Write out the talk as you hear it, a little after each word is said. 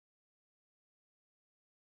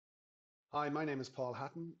Hi, my name is Paul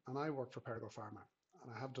Hatton, and I work for Pergo Pharma,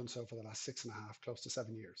 and I have done so for the last 6.5, close to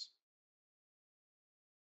 7 years.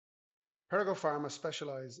 Pergo Pharma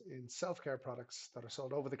specialise in self-care products that are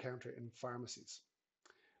sold over the counter in pharmacies.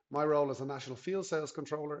 My role as a national field sales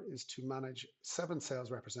controller is to manage 7 sales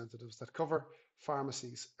representatives that cover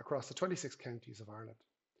pharmacies across the 26 counties of Ireland.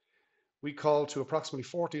 We call to approximately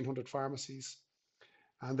 1,400 pharmacies,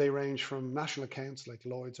 and they range from national accounts like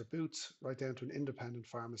Lloyd's or Boots, right down to independent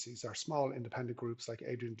pharmacies or small independent groups like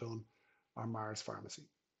Adrian Dunn or Mars Pharmacy.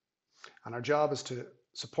 And our job is to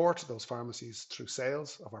support those pharmacies through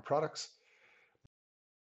sales of our products.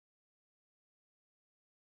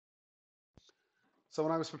 So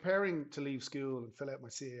when I was preparing to leave school and fill out my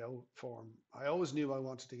CAO form, I always knew I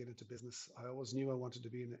wanted to get into business. I always knew I wanted to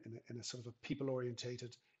be in a sort of a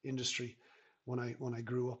people-orientated industry when I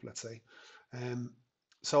grew up, let's say. Um,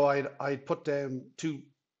 so I'd put down two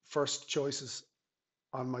first choices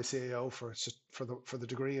on my CAO for the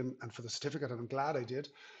degree and for the certificate, and I'm glad I did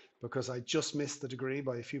because I just missed the degree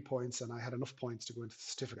by a few points and I had enough points to go into the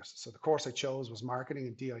certificate. So the course I chose was marketing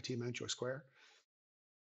and DIT Mountjoy Square.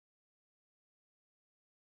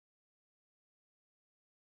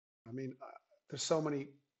 I mean, there's so many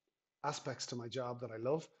aspects to my job that I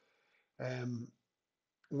love. Um,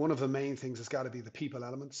 One of the main things has got to be the people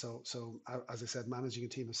element. So as I said, managing a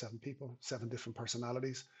team of 7 people, 7 different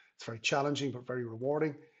personalities. It's very challenging but very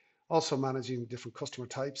rewarding. Also managing different customer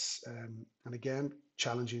types, and again,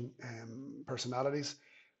 challenging personalities.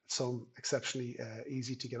 Some exceptionally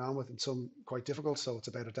easy to get on with, and some quite difficult. So it's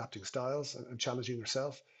about adapting styles and challenging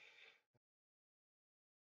yourself.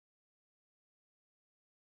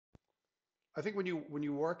 I think when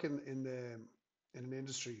you work in an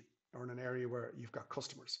industry or in an area where you've got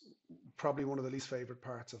customers, probably one of the least favorite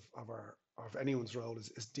parts of anyone's role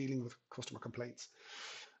is dealing with customer complaints.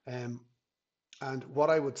 Um, and what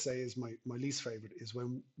I would say is my least favorite is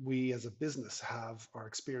when we as a business have or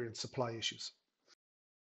experience supply issues.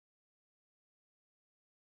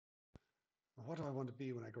 What do I want to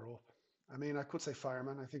be when I grow up? I mean, I could say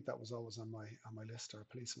fireman. I think that was always on my list, or a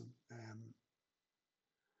policeman.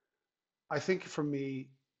 I think for me,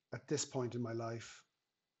 at this point in my life,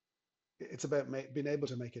 it's about being able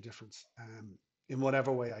to make a difference in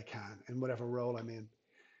whatever way I can, in whatever role I'm in.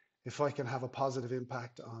 If I can have a positive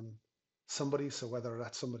impact on somebody, so whether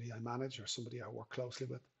that's somebody I manage or somebody I work closely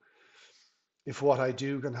with, if what I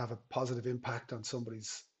do can have a positive impact on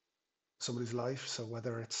somebody's life, so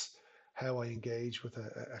whether it's how I engage with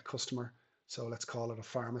a customer, so let's call it a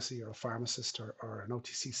pharmacy or a pharmacist or an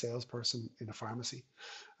OTC salesperson in a pharmacy,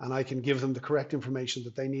 and I can give them the correct information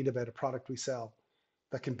that they need about a product we sell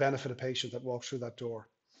that can benefit a patient that walks through that door,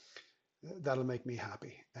 that'll make me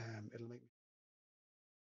happy. It'll make me